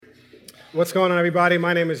What's going on, everybody?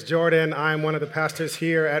 My name is Jordan. I'm one of the pastors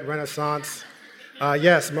here at Renaissance.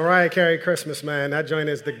 Yes, Mariah Carey, Christmas, man. That joint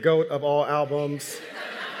is the GOAT of all albums.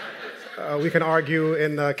 We can argue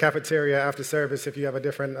in the cafeteria after service if you have a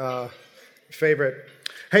different favorite.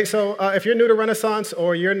 Hey, so if you're new to Renaissance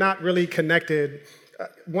or you're not really connected,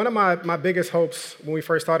 one of my biggest hopes when we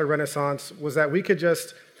first started Renaissance was that we could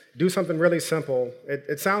just do something really simple.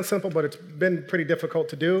 It sounds simple, but it's been pretty difficult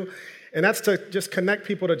to do. And that's to just connect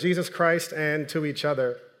people to Jesus Christ and to each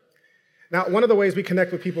other. Now, one of the ways we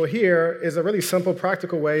connect with people here is a really simple,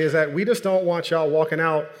 practical way, is that we just don't want y'all walking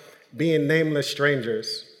out being nameless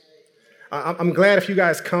strangers. I'm glad if you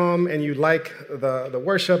guys come and you like the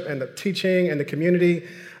worship and the teaching and the community,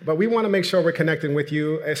 but we want to make sure we're connecting with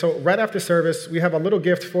you. And so right after service, we have a little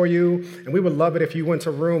gift for you, and we would love it if you went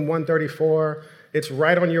to room 134. It's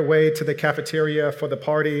right on your way to the cafeteria for the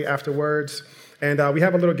party afterwards. And we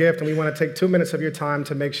have a little gift, and we want to take 2 minutes of your time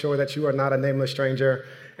to make sure that you are not a nameless stranger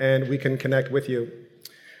and we can connect with you.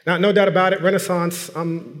 Now, no doubt about it, Renaissance,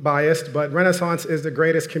 I'm biased, but Renaissance is the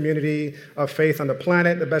greatest community of faith on the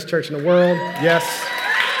planet, the best church in the world. Yes.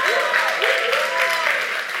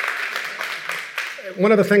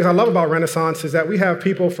 One of the things I love about Renaissance is that we have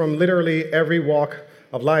people from literally every walk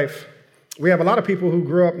of life. We have a lot of people who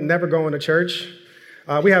grew up never going to church.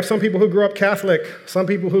 We have some people who grew up Catholic, some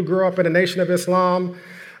people who grew up in the Nation of Islam.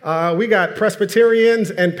 We got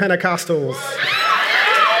Presbyterians and Pentecostals.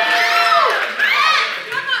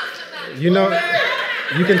 You know,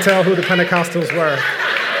 you can tell who the Pentecostals were.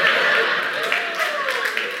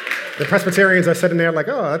 The Presbyterians are sitting there like,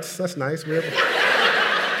 oh, that's nice.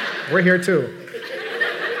 We're here too.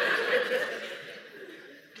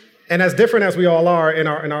 And as different as we all are in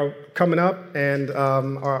our coming up and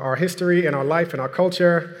our history and our life and our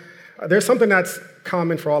culture, there's something that's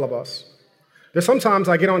common for all of us. There's sometimes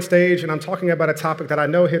I get on stage and I'm talking about a topic that I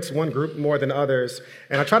know hits one group more than others,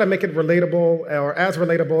 and I try to make it relatable or as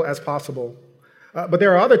relatable as possible. But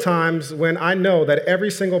there are other times when I know that every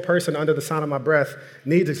single person under the sound of my breath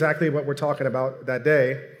needs exactly what we're talking about that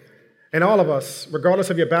day. And all of us, regardless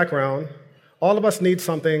of your background, all of us need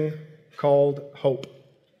something called hope.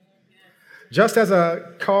 Just as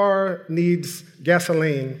a car needs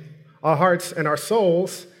gasoline, our hearts and our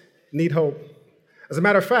souls need hope. As a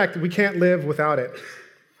matter of fact, we can't live without it.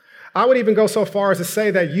 I would even go so far as to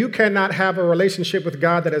say that you cannot have a relationship with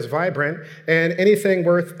God that is vibrant and anything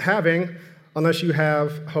worth having unless you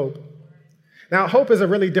have hope. Now, hope is a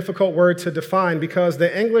really difficult word to define because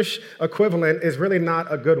the English equivalent is really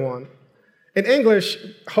not a good one. In English,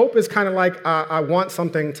 hope is kind of like, I want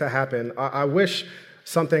something to happen. I wish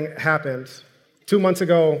something happens. 2 months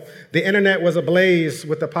ago, the internet was ablaze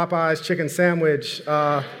with the Popeyes chicken sandwich.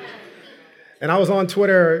 And I was on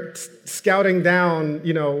Twitter scouting down,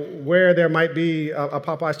 where there might be a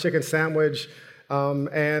Popeyes chicken sandwich.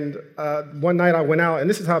 And one night I went out, and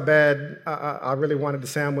this is how bad I really wanted the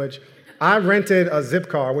sandwich. I rented a Zip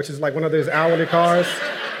car, which is like one of those hourly cars,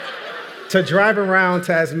 to drive around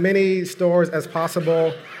to as many stores as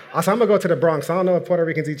possible. I said, I'm going to go to the Bronx. I don't know if Puerto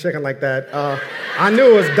Ricans eat chicken like that. I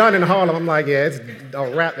knew it was done in Harlem. I'm like, yeah, it's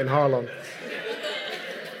a wrap in Harlem.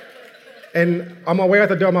 And on my way out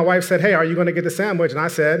the door, my wife said, hey, are you going to get the sandwich? And I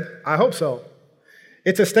said, I hope so.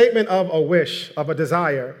 It's a statement of a wish, of a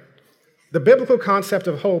desire. The biblical concept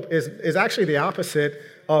of hope is actually the opposite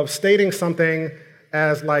of stating something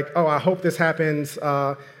as like, oh, I hope this happens.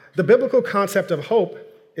 The biblical concept of hope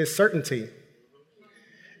is certainty.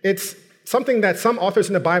 It's something that some authors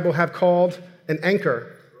in the Bible have called an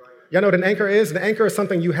anchor. Y'all know what an anchor is? An anchor is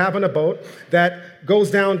something you have on a boat that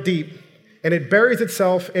goes down deep, and it buries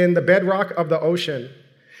itself in the bedrock of the ocean.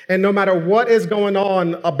 And no matter what is going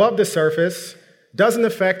on above the surface, doesn't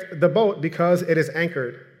affect the boat because it is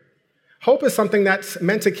anchored. Hope is something that's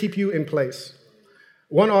meant to keep you in place.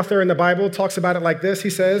 One author in the Bible talks about it like this.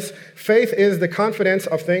 He says, faith is the confidence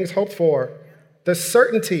of things hoped for, the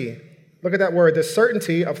certainty, look at that word, the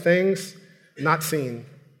certainty of things not seen.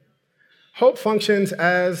 Hope functions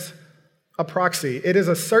as a proxy. It is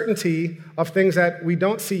a certainty of things that we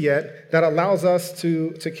don't see yet that allows us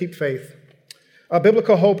to keep faith. A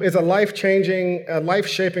biblical hope is a life-changing,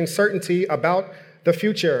 life-shaping certainty about the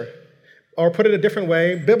future. Or put it a different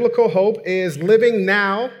way, biblical hope is living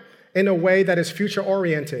now in a way that is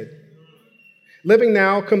future-oriented. Living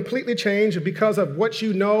now completely changed because of what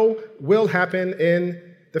you know will happen in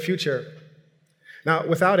the future. Now,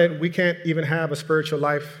 without it, we can't even have a spiritual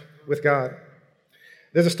life with God.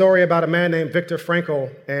 There's a story about a man named Viktor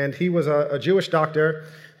Frankl, and he was a Jewish doctor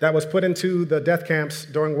that was put into the death camps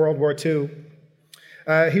during World War II.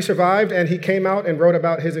 He survived, and he came out and wrote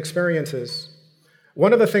about his experiences.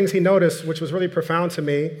 One of the things he noticed, which was really profound to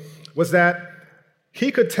me, was that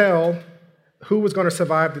he could tell who was going to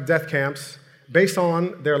survive the death camps based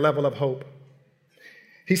on their level of hope.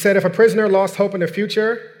 He said if a prisoner lost hope in the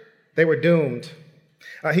future, they were doomed.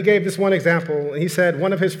 He gave this one example. He said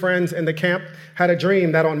one of his friends in the camp had a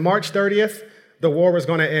dream that on March 30th, the war was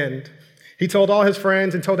going to end. He told all his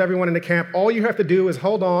friends and told everyone in the camp, all you have to do is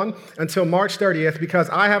hold on until March 30th because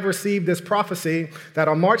I have received this prophecy that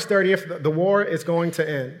on March 30th, the war is going to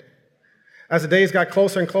end. As the days got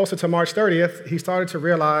closer and closer to March 30th, he started to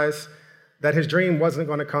realize that his dream wasn't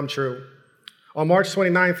going to come true. On March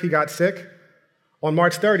 29th, he got sick. On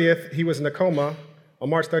March 30th, he was in a coma. On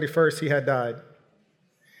March 31st, he had died.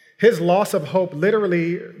 His loss of hope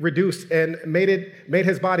literally reduced and made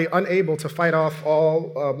his body unable to fight off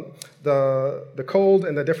all the cold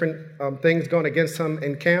and the different things going against him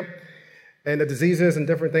in camp and the diseases and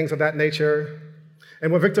different things of that nature.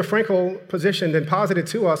 And what Viktor Frankl positioned and posited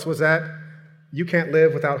to us was that you can't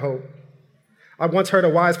live without hope. I once heard a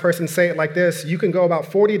wise person say it like this: you can go about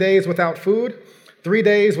 40 days without food, 3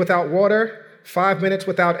 days without water, 5 minutes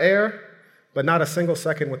without air, but not a single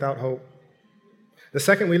second without hope. The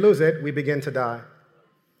second we lose it, we begin to die.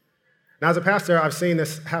 Now, as a pastor, I've seen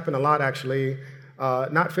this happen a lot, actually,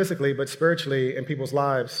 not physically, but spiritually in people's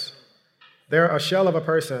lives. They're a shell of a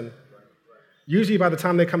person. Usually, by the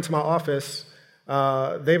time they come to my office,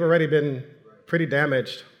 they've already been pretty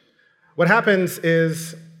damaged. What happens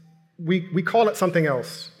is we call it something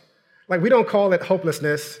else. Like, we don't call it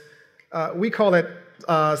hopelessness. We call it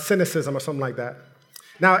cynicism or something like that.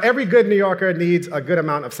 Now, every good New Yorker needs a good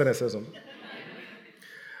amount of cynicism.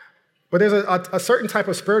 But there's a certain type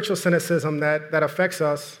of spiritual cynicism that affects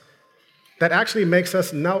us that actually makes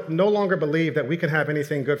us no longer believe that we can have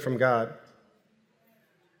anything good from God.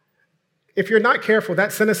 If you're not careful,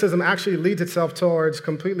 that cynicism actually leads itself towards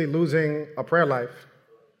completely losing a prayer life.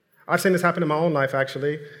 I've seen this happen in my own life,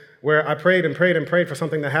 actually, where I prayed and prayed and prayed for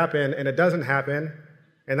something to happen, and it doesn't happen,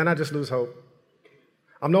 and then I just lose hope.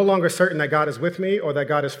 I'm no longer certain that God is with me or that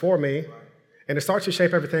God is for me. And it starts to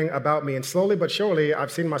shape everything about me. And slowly but surely,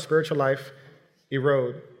 I've seen my spiritual life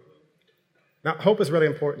erode. Now, hope is really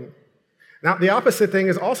important. Now, the opposite thing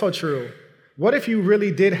is also true. What if you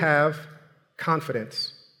really did have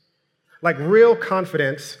confidence? Like real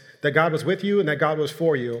confidence that God was with you and that God was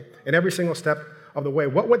for you in every single step of the way.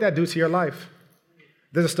 What would that do to your life?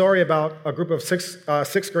 There's a story about a group of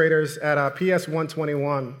sixth graders at PS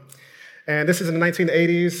 121. And this is in the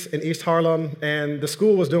 1980s in East Harlem, and the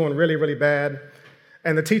school was doing really, really bad.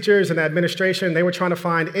 And the teachers and the administration, they were trying to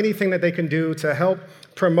find anything that they can do to help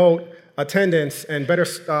promote attendance and better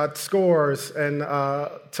scores and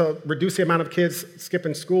to reduce the amount of kids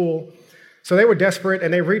skipping school. So they were desperate,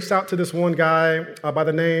 and they reached out to this one guy by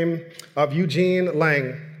the name of Eugene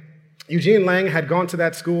Lang. Eugene Lang had gone to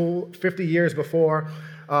that school 50 years before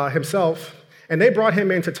himself, and they brought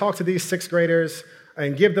him in to talk to these sixth graders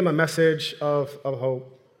and give them a message of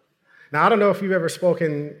hope. Now, I don't know if you've ever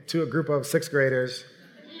spoken to a group of sixth graders,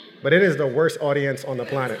 but it is the worst audience on the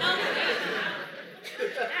planet.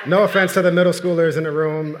 No offense to the middle schoolers in the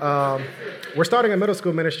room. We're starting a middle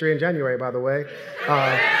school ministry in January, by the way.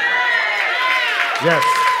 Yes.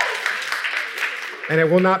 And it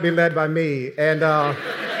will not be led by me. And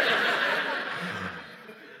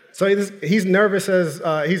so he's nervous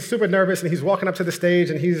he's super nervous, and he's walking up to the stage,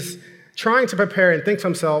 and he's trying to prepare and think to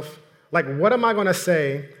himself, like, what am I going to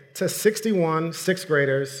say to 61 sixth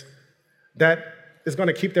graders that is going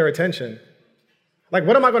to keep their attention? Like,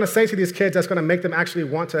 what am I going to say to these kids that's going to make them actually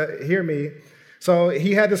want to hear me? So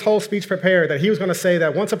he had this whole speech prepared that he was going to say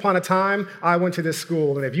that once upon a time, I went to this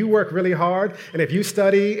school, and if you work really hard, and if you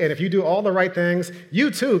study, and if you do all the right things,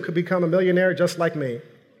 you too could become a millionaire just like me.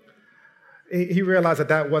 He realized that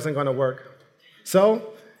that wasn't going to work.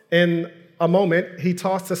 So in a moment, he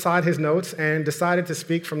tossed aside his notes and decided to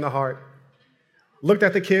speak from the heart. Looked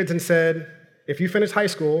at the kids and said, if you finish high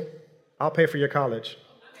school, I'll pay for your college.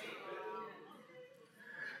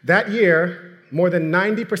 That year, more than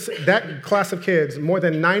 90%, that class of kids, more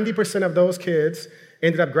than 90% of those kids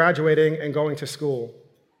ended up graduating and going to school.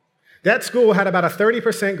 That school had about a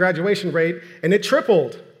 30% graduation rate, and it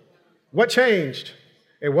tripled. What changed?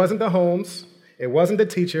 It wasn't the homes, it wasn't the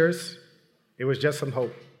teachers, it was just some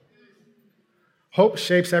hope. Hope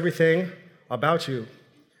shapes everything about you.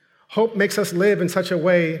 Hope makes us live in such a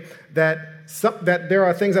way that there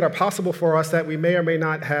are things that are possible for us that we may or may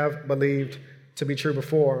not have believed to be true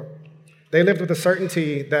before. They lived with the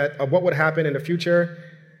certainty of what would happen in the future,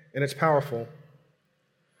 and it's powerful.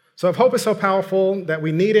 So if hope is so powerful that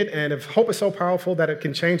we need it, and if hope is so powerful that it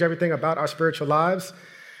can change everything about our spiritual lives,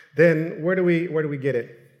 then where do we get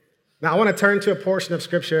it? Now, I want to turn to a portion of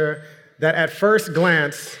Scripture that at first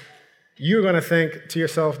glance you're going to think to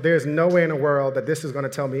yourself, there's no way in the world that this is going to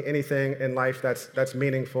tell me anything in life that's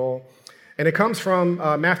meaningful. And it comes from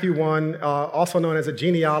Matthew 1, also known as a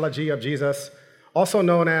genealogy of Jesus, also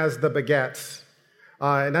known as the Begats.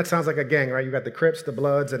 And that sounds like a gang, right? You got the Crips, the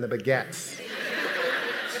Bloods, and the Begats.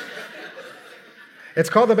 It's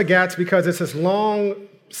called the Begats because it's this long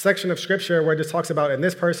section of scripture where it just talks about, and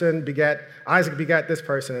this person begat, Isaac begat this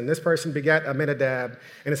person, and this person begat Aminadab,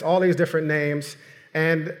 and it's all these different names.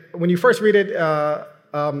 And when you first read it,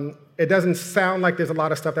 it doesn't sound like there's a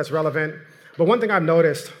lot of stuff that's relevant. But one thing I've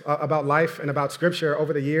noticed about life and about scripture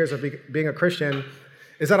over the years of being a Christian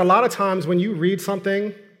is that a lot of times when you read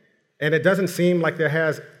something and it doesn't seem like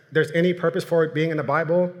there's any purpose for it being in the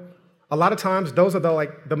Bible, a lot of times those are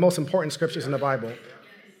the most important scriptures in the Bible.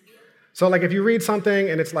 So like if you read something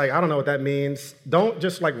and it's like, I don't know what that means, don't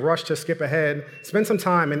just like rush to skip ahead. Spend some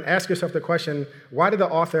time and ask yourself the question, why did the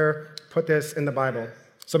author put this in the Bible?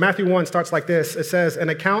 So Matthew 1 starts like this. It says, an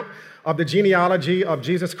account of the genealogy of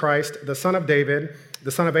Jesus Christ, the son of David,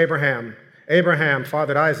 the son of Abraham. Abraham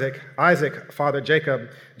fathered Isaac. Isaac fathered Jacob.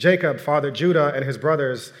 Jacob fathered Judah and his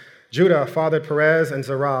brothers. Judah fathered Perez and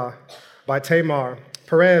Zerah by Tamar.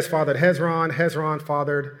 Perez fathered Hezron. Hezron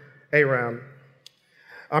fathered Aram.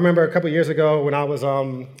 I remember a couple years ago when I was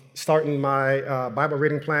starting my Bible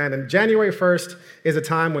reading plan, and January 1st is a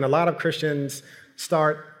time when a lot of Christians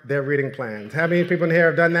start their reading plans. How many people in here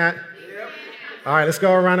have done that? Yep. All right, let's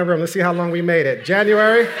go around the room. Let's see how long we made it.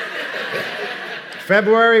 January,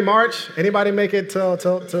 February, March. Anybody make it till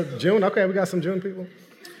June? Okay, we got some June people.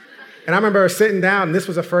 And I remember sitting down, and this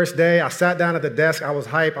was the first day. I sat down at the desk. I was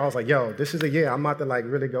hyped. I was like, yo, this is the year. I'm about to like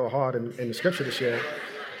really go hard in the scripture this year.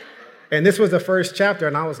 And this was the first chapter,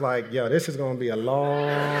 and I was like, yo, this is going to be it's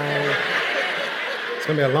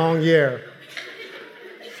going to be a long year.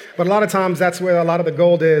 But a lot of times, that's where a lot of the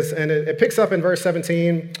gold is. And it picks up in verse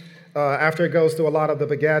 17 after it goes through a lot of the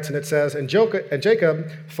begats, and it says, and Jacob,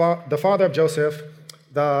 the father of Joseph,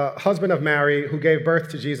 the husband of Mary, who gave birth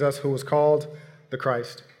to Jesus, who was called the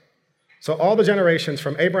Christ. So all the generations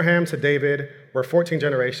from Abraham to David were 14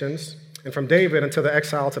 generations, and from David until the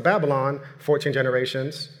exile to Babylon, 14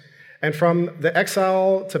 generations, and from the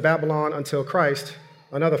exile to Babylon until Christ,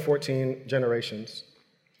 another 14 generations.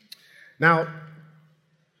 Now,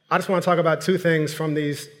 I just want to talk about two things from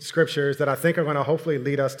these scriptures that I think are going to hopefully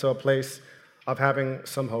lead us to a place of having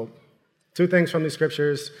some hope. Two things from these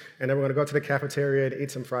scriptures, and then we're going to go to the cafeteria and eat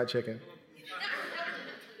some fried chicken.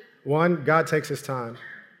 One, God takes his time.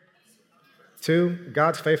 Two,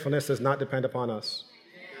 God's faithfulness does not depend upon us.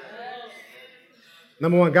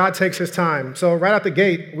 Number one, God takes his time. So right out the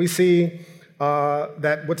gate, we see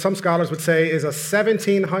that what some scholars would say is a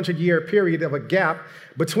 1,700-year period of a gap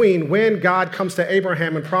between when God comes to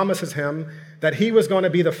Abraham and promises him that he was going to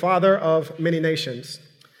be the father of many nations.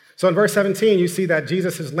 So in verse 17, you see that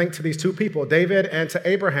Jesus is linked to these two people, David and to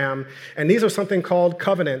Abraham, and these are something called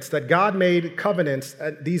covenants, that God made covenants,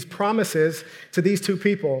 these promises to these two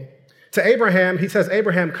people. To Abraham, he says,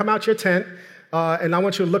 Abraham, come out your tent, and I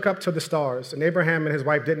want you to look up to the stars. And Abraham and his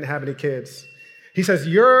wife didn't have any kids. He says,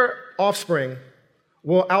 your offspring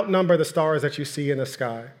will outnumber the stars that you see in the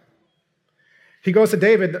sky. He goes to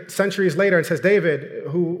David centuries later and says, David,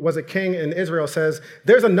 who was a king in Israel, says,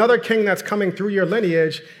 there's another king that's coming through your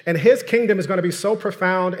lineage, and his kingdom is going to be so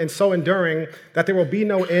profound and so enduring that there will be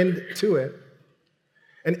no end to it.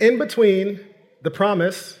 And in between the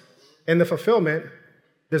promise and the fulfillment,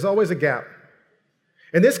 there's always a gap.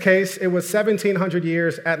 In this case, it was 1,700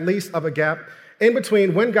 years at least of a gap in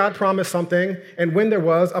between when God promised something and when there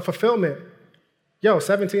was a fulfillment.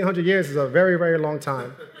 1,700 years is a very, very long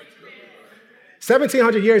time.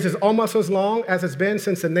 1,700 years is almost as long as it's been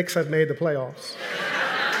since the Knicks have made the playoffs.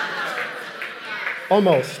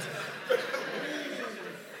 Almost.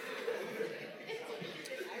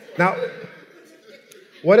 Now,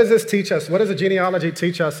 what does this teach us? What does the genealogy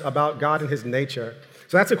teach us about God and his nature?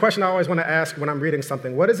 So that's a question I always want to ask when I'm reading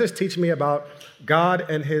something. What does this teach me about God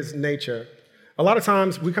and his nature? A lot of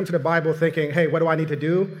times we come to the Bible thinking, hey, what do I need to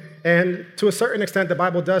do? And to a certain extent, the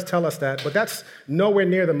Bible does tell us that, but that's nowhere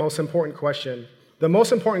near the most important question. The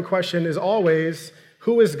most important question is always,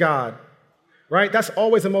 who is God? Right? That's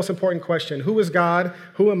always the most important question. Who is God?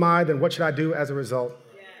 Who am I? Then what should I do as a result?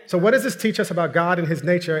 So what does this teach us about God and his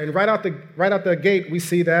nature? And right out the gate, we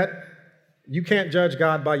see that you can't judge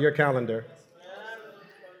God by your calendar.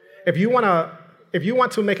 If you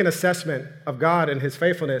want to make an assessment of God and his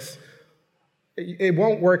faithfulness, it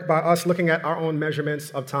won't work by us looking at our own measurements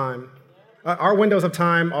of time. Our windows of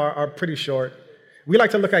time are pretty short. We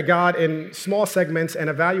like to look at God in small segments and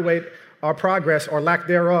evaluate our progress or lack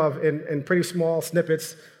thereof in pretty small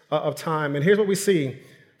snippets of time. And here's what we see.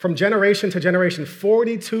 from generation to generation,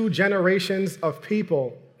 42 generations of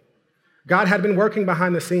people, God had been working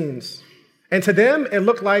behind the scenes. And to them, it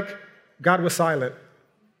looked like God was silent.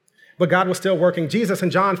 But God was still working. Jesus in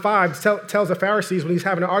John 5 tells the Pharisees when he's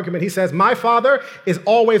having an argument, he says, my Father is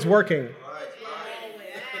always working.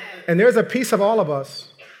 And there's a piece of all of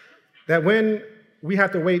us that when we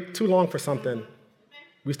have to wait too long for something,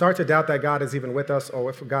 we start to doubt that God is even with us or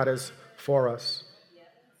if God is for us.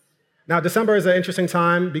 Now, December is an interesting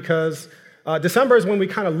time because December is when we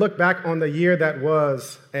kind of look back on the year that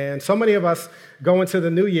was. And so many of us go into the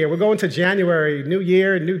new year. We're going to January, new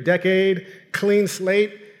year, new decade, clean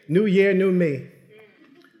slate, new year, new me.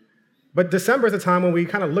 But December is a time when we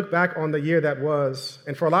kind of look back on the year that was.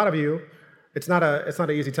 And for a lot of you, it's not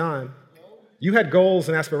an easy time. You had goals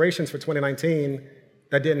and aspirations for 2019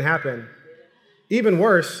 that didn't happen. Even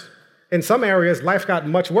worse, in some areas, life got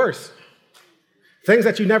much worse. Things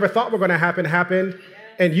that you never thought were going to happen happened,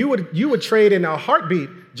 and you would trade in a heartbeat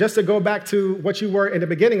just to go back to what you were in the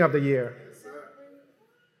beginning of the year.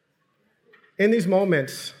 In these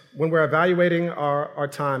moments, when we're evaluating our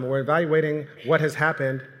time, we're evaluating what has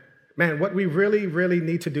happened, man, what we really, really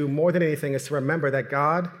need to do more than anything is to remember that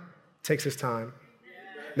God takes his time.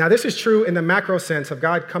 Now, this is true in the macro sense of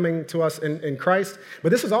God coming to us in Christ,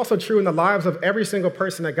 but this is also true in the lives of every single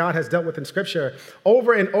person that God has dealt with in Scripture.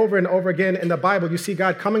 Over and over and over again in the Bible, you see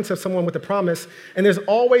God coming to someone with a promise, and there's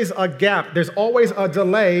always a gap. There's always a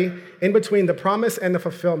delay in between the promise and the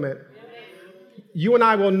fulfillment. You and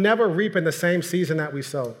I will never reap in the same season that we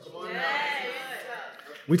sow.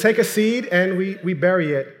 We take a seed and we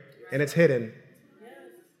bury it, and it's hidden.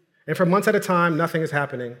 And for months at a time, nothing is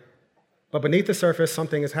happening. But beneath the surface,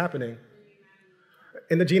 something is happening.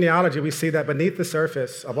 In the genealogy, we see that beneath the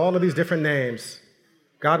surface of all of these different names,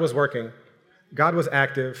 God was working. God was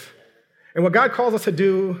active. And what God calls us to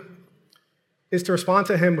do is to respond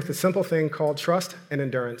to him with a simple thing called trust and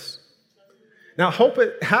endurance. Now,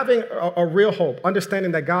 having a real hope,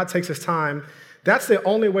 understanding that God takes his time, that's the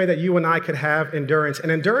only way that you and I could have endurance.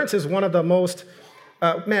 And endurance is one of the most,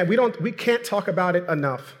 we can't talk about it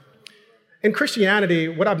enough. In Christianity,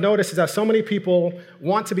 what I've noticed is that so many people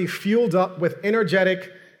want to be fueled up with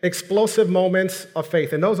energetic, explosive moments of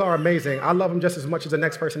faith, and those are amazing. I love them just as much as the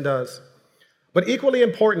next person does. But equally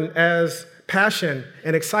important as passion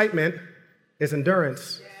and excitement is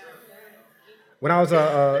endurance. When I was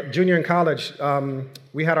a junior in college,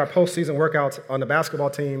 we had our postseason workouts on the basketball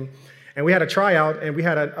team, and we had a tryout, and we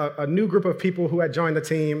had a new group of people who had joined the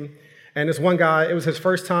team, and this one guy, it was his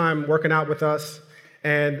first time working out with us.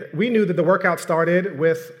 And we knew that the workout started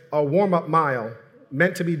with a warm-up mile,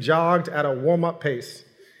 meant to be jogged at a warm-up pace.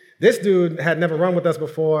 This dude had never run with us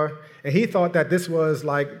before, and he thought that this was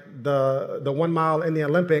like the 1 mile in the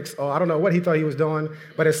Olympics, or I don't know what he thought he was doing.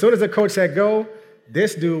 But as soon as the coach said go,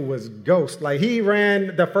 this dude was ghost. Like, he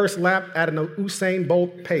ran the first lap at an Usain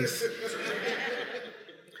Bolt pace.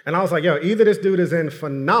 And I was like, yo, either this dude is in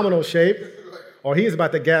phenomenal shape, or he's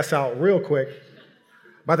about to gas out real quick.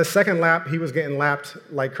 By the second lap, he was getting lapped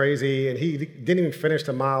like crazy, and he didn't even finish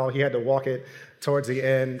the mile. He had to walk it towards the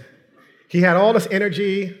end. He had all this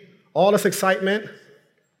energy, all this excitement,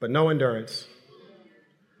 but no endurance.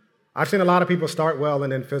 I've seen a lot of people start well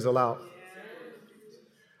and then fizzle out.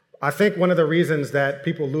 I think one of the reasons that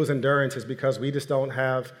people lose endurance is because we just don't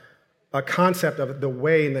have a concept of the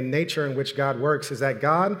way and the nature in which God works, is that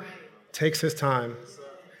God takes his time.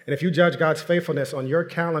 And if you judge God's faithfulness on your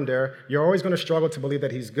calendar, you're always going to struggle to believe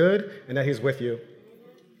that he's good and that he's with you.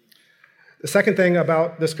 The second thing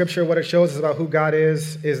about the scripture, what it shows us about who God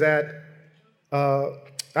is that,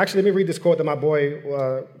 actually, let me read this quote that my boy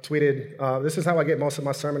tweeted. This is how I get most of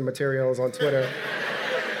my sermon materials on Twitter.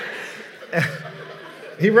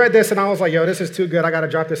 He read this, and I was like, yo, this is too good. I got to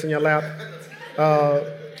drop this in your lap.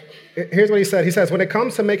 Here's what he said. He says, when it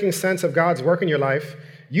comes to making sense of God's work in your life,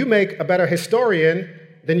 you make a better historian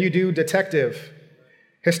than you do detective.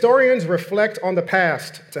 Historians reflect on the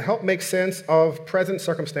past to help make sense of present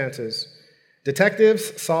circumstances.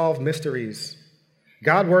 Detectives solve mysteries.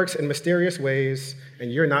 God works in mysterious ways,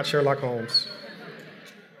 and you're not Sherlock Holmes.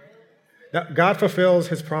 Now, God fulfills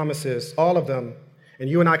his promises, all of them, and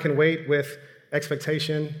you and I can wait with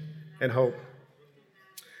expectation and hope.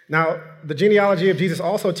 Now, the genealogy of Jesus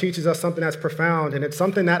also teaches us something that's profound, and it's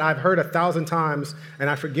something that I've heard 1,000 times, and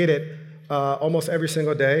I forget it almost every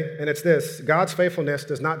single day, and it's this: God's faithfulness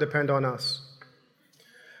does not depend on us.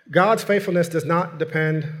 God's faithfulness does not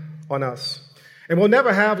depend on us. And we'll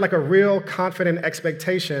never have like a real confident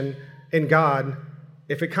expectation in God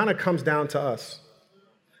if it kind of comes down to us,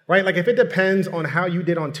 right? Like if it depends on how you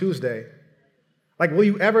did on Tuesday, like will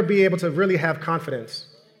you ever be able to really have confidence?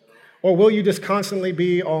 Or will you just constantly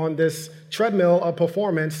be on this treadmill of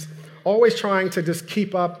performance, always trying to just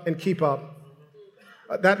keep up and keep up?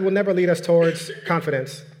 That will never lead us towards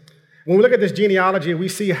confidence. When we look at this genealogy, we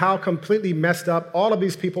see how completely messed up all of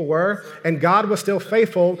these people were, and God was still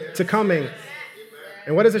faithful to coming.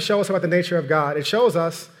 And what does it show us about the nature of God? It shows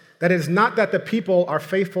us that it is not that the people are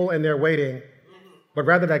faithful in their waiting, but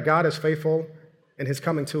rather that God is faithful in his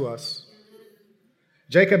coming to us.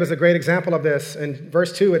 Jacob is a great example of this. In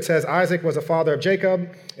verse 2, it says Isaac was a father of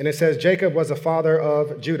Jacob, and it says Jacob was a father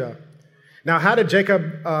of Judah. Now, how did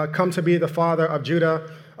Jacob come to be the father of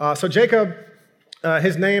Judah? So Jacob,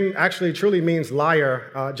 his name actually truly means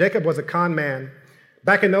liar. Jacob was a con man.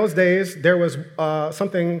 Back in those days, there was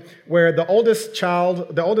something where the oldest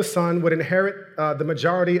son would inherit the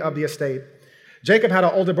majority of the estate. Jacob had an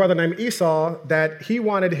older brother named Esau that he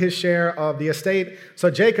wanted his share of the estate. So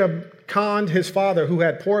Jacob conned his father, who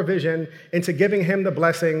had poor vision, into giving him the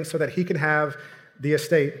blessing so that he could have the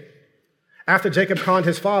estate. After Jacob conned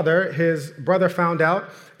his father, his brother found out,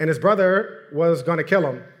 and his brother was going to kill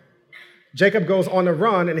him. Jacob goes on a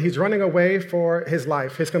run, and he's running away for his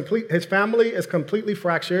life. His family is completely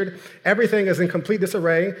fractured. Everything is in complete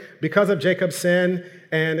disarray because of Jacob's sin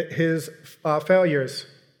and his failures.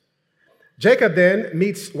 Jacob then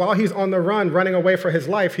meets, while he's on the run, running away for his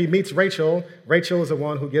life, he meets Rachel. Rachel is the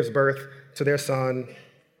one who gives birth to their son,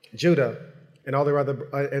 Judah, and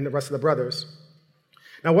the rest of the brothers.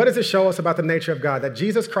 Now, what does it show us about the nature of God? That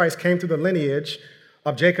Jesus Christ came through the lineage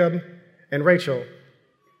of Jacob and Rachel.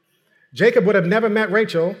 Jacob would have never met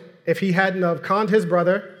Rachel if he hadn't have conned his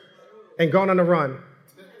brother and gone on a run.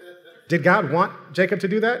 Did God want Jacob to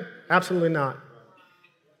do that? Absolutely not.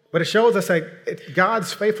 But it shows us that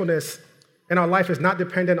God's faithfulness in our life is not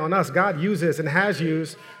dependent on us. God uses and has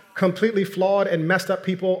used completely flawed and messed up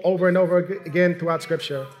people over and over again throughout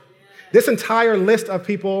Scripture. This entire list of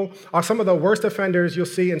people are some of the worst offenders you'll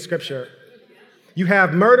see in Scripture. You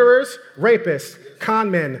have murderers, rapists,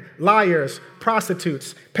 con men, liars,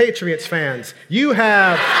 prostitutes, Patriots fans. You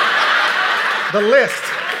have the list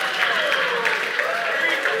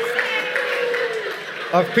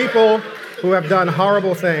of people who have done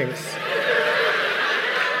horrible things.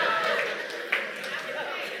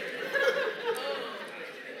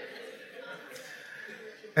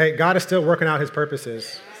 Hey, God is still working out his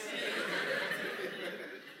purposes.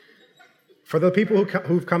 For the people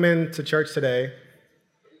who've come into church today,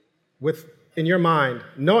 in your mind,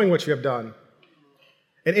 knowing what you have done,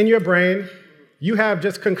 and in your brain, you have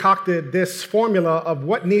just concocted this formula of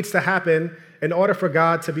what needs to happen in order for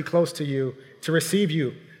God to be close to you, to receive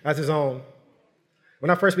you as his own. When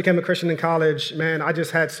I first became a Christian in college, man, I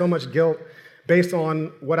just had so much guilt based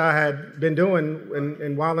on what I had been doing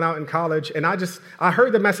and wilding out in college. And I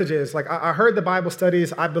heard the messages, I heard the Bible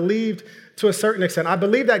studies. I believed to a certain extent. I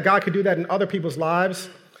believed that God could do that in other people's lives,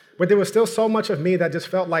 but there was still so much of me that just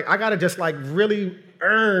felt like I got to just really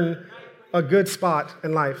earn a good spot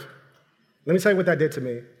in life. Let me tell you what that did to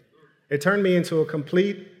me. It turned me into a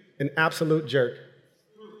complete and absolute jerk.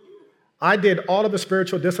 I did all of the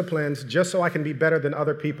spiritual disciplines just so I can be better than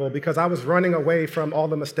other people because I was running away from all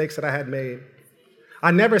the mistakes that I had made.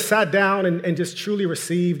 I never sat down and just truly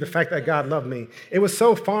received the fact that God loved me. It was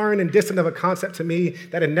so foreign and distant of a concept to me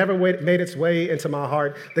that it never made its way into my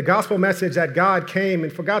heart. The gospel message that God came,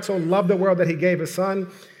 and for God so loved the world that he gave his son,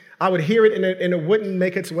 I would hear it and it wouldn't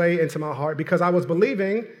make its way into my heart because I was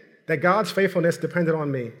believing that God's faithfulness depended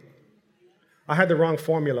on me. I had the wrong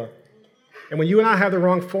formula. And when you and I have the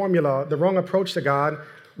wrong formula, the wrong approach to God,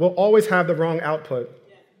 we'll always have the wrong output.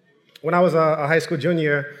 When I was a high school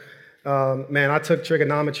junior, I took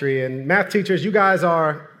trigonometry. And math teachers, you guys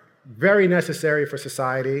are very necessary for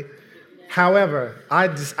society. However,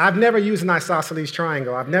 I've never used an isosceles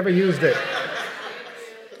triangle. I've never used it.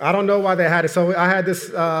 I don't know why they had it. So I had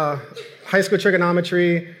this high school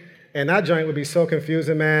trigonometry, and that joint would be so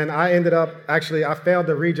confusing, man. I failed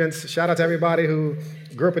the Regents. Shout out to everybody who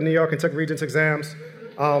grew up in New York and took Regents exams.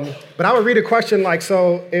 But I would read a question like,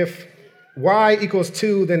 so if y equals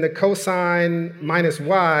 2, then the cosine minus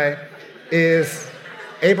y is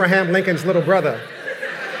Abraham Lincoln's little brother.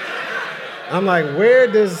 I'm like,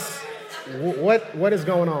 what is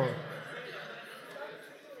going on?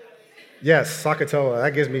 Yes, Sokotoa.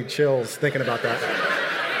 That gives me chills thinking about that.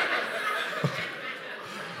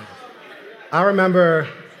 I remember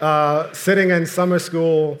sitting in summer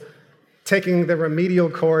school, taking the remedial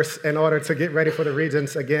course in order to get ready for the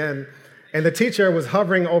Regents again. And the teacher was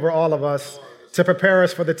hovering over all of us to prepare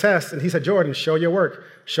us for the test. And he said, Jordan, show your work.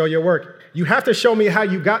 Show your work. You have to show me how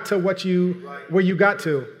you got to where you got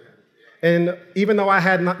to. And even though I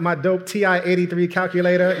had my dope TI-83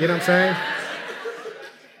 calculator, you know what I'm saying?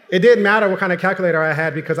 It didn't matter what kind of calculator I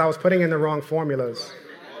had because I was putting in the wrong formulas.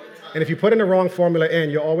 And if you put in the wrong formula in,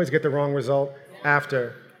 you'll always get the wrong result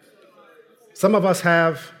after. Some of us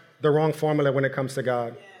have the wrong formula when it comes to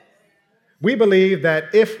God. We believe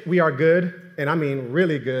that if we are good, and I mean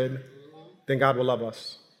really good, then God will love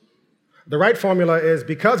us. The right formula is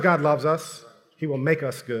because God loves us, he will make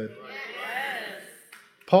us good.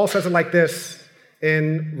 Paul says it like this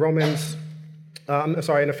in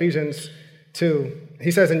in Ephesians 2.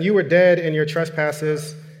 He says, "And you were dead in your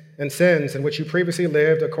trespasses and sins in which you previously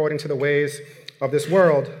lived according to the ways of this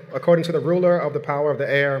world, according to the ruler of the power of the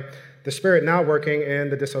air, the spirit now working in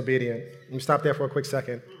the disobedient." Let me stop there for a quick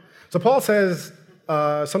second. So Paul says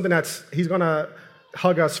something he's going to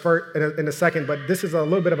hug us for in a second, but this is a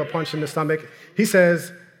little bit of a punch in the stomach. He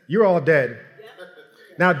says, you're all dead.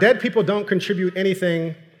 Now, dead people don't contribute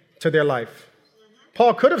anything to their life.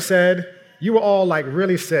 Paul could have said, you were all like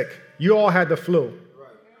really sick. You all had the flu.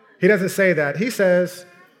 He doesn't say that. He says,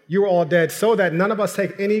 you were all dead, so that none of us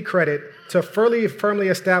take any credit to firmly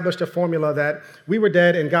establish the formula that we were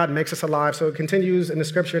dead and God makes us alive. So it continues in the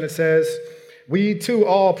scripture and it says, we too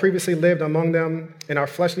all previously lived among them in our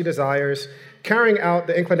fleshly desires, carrying out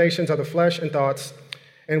the inclinations of the flesh and thoughts,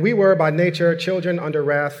 and we were by nature children under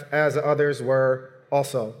wrath, as the others were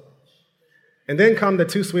also. And then come the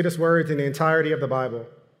two sweetest words in the entirety of the Bible.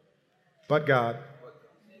 But God.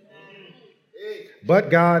 But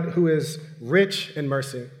God, who is rich in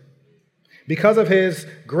mercy, because of his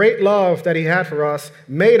great love that he had for us,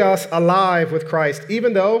 made us alive with Christ,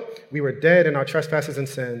 even though we were dead in our trespasses and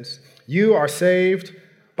sins. You are saved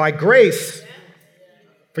by grace.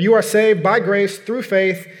 For you are saved by grace through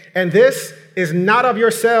faith, and this is not of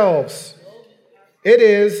yourselves. It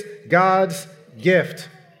is God's gift,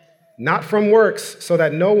 not from works, so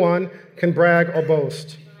that no one can brag or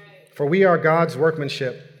boast. For we are God's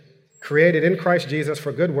workmanship, created in Christ Jesus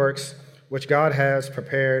for good works, which God has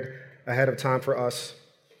prepared ahead of time for us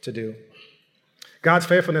to do. God's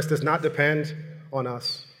faithfulness does not depend on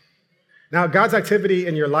us. Now, God's activity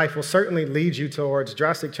in your life will certainly lead you towards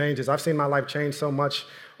drastic changes. I've seen my life change so much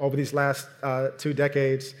over these last 2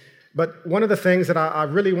 decades. But one of the things that I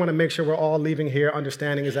really want to make sure we're all leaving here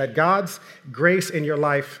understanding is that God's grace in your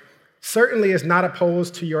life certainly is not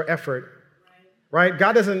opposed to your effort, right?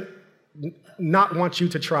 God doesn't not want you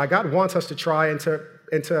to try. God wants us to try and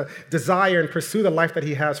to desire and pursue the life that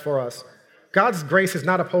he has for us. God's grace is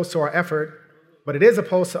not opposed to our effort, but it is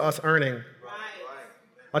opposed to us earning.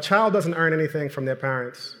 A child doesn't earn anything from their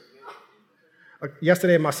parents.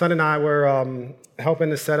 Yesterday, my son and I were helping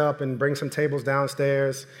to set up and bring some tables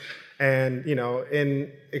downstairs. And,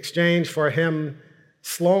 in exchange for him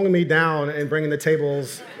slowing me down and bringing the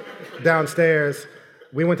tables downstairs,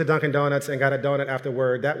 we went to Dunkin' Donuts and got a donut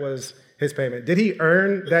afterward. That was his payment. Did he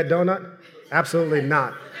earn that donut? Absolutely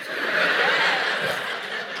not.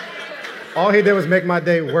 All he did was make my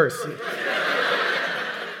day worse.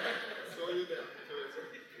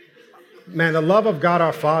 Man, the love of God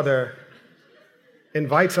our Father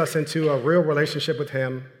invites us into a real relationship with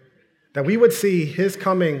him, that we would see his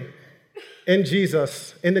coming in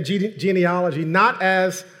Jesus, in the genealogy, not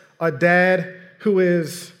as a dad who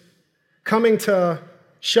is coming to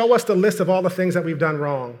show us the list of all the things that we've done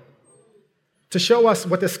wrong, to show us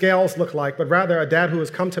what the scales look like, but rather a dad who has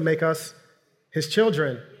come to make us his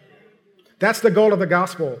children. That's the goal of the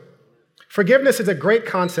gospel. Forgiveness is a great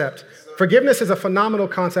concept. Forgiveness is a phenomenal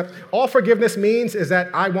concept. All forgiveness means is that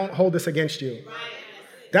I won't hold this against you.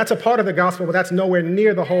 That's a part of the gospel, but that's nowhere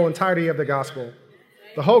near the whole entirety of the gospel.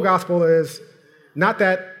 The whole gospel is not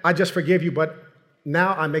that I just forgive you, but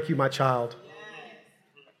now I make you my child.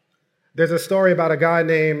 There's a story about a guy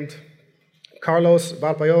named Carlos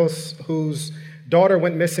Valpayos, whose daughter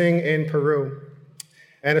went missing in Peru.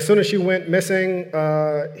 And as soon as she went missing,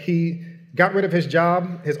 he got rid of his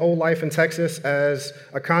job, his old life in Texas as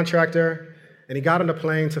a contractor, and he got on a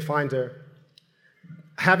plane to find her.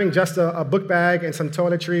 Having just a book bag and some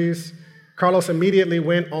toiletries, Carlos immediately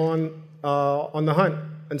went on the hunt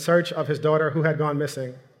in search of his daughter who had gone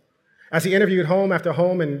missing. As he interviewed home after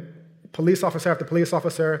home and police officer after police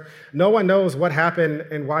officer, no one knows what happened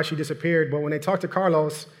and why she disappeared, but when they talked to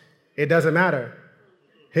Carlos, it doesn't matter.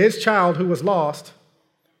 His child who was lost,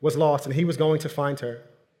 and he was going to find her.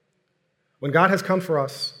 When God has come for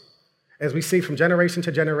us, as we see from generation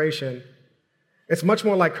to generation, it's much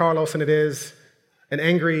more like Carlos than it is an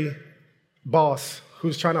angry boss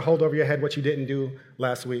who's trying to hold over your head what you didn't do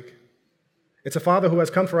last week. It's a Father who has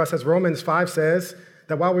come for us, as Romans 5 says,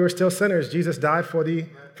 that while we were still sinners, Jesus died for the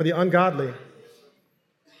ungodly.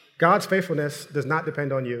 God's faithfulness does not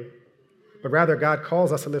depend on you, but rather God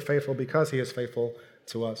calls us to live faithful because he is faithful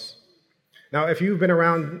to us. Now, if you've been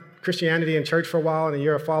around Christianity and church for a while and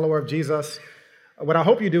you're a follower of Jesus, what I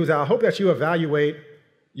hope you do is I hope that you evaluate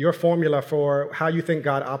your formula for how you think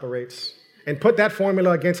God operates and put that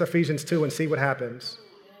formula against Ephesians 2 and see what happens.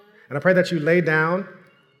 And I pray that you lay down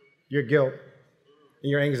your guilt and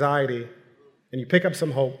your anxiety and you pick up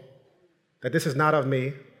some hope that this is not of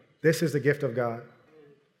me, this is the gift of God.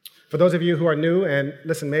 For those of you who are new, and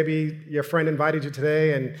listen, maybe your friend invited you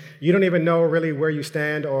today and you don't even know really where you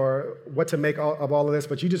stand or what to make of all of this,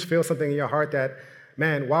 but you just feel something in your heart that,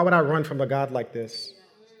 man, why would I run from a God like this?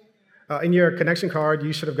 In your connection card,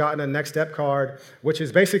 you should have gotten a next step card, which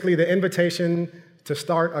is basically the invitation to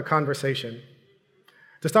start a conversation.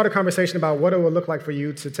 To start a conversation about what it will look like for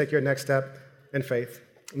you to take your next step in faith.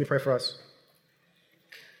 Let me pray for us.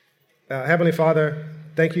 Heavenly Father,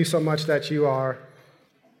 thank you so much that you are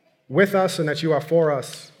with us and that you are for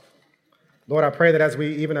us. Lord, I pray that as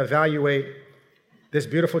we even evaluate this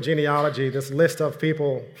beautiful genealogy, this list of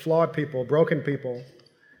people, flawed people, broken people,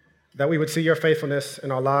 that we would see your faithfulness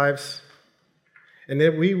in our lives and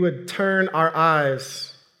that we would turn our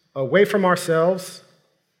eyes away from ourselves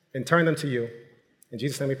and turn them to you. In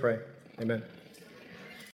Jesus' name we pray. Amen.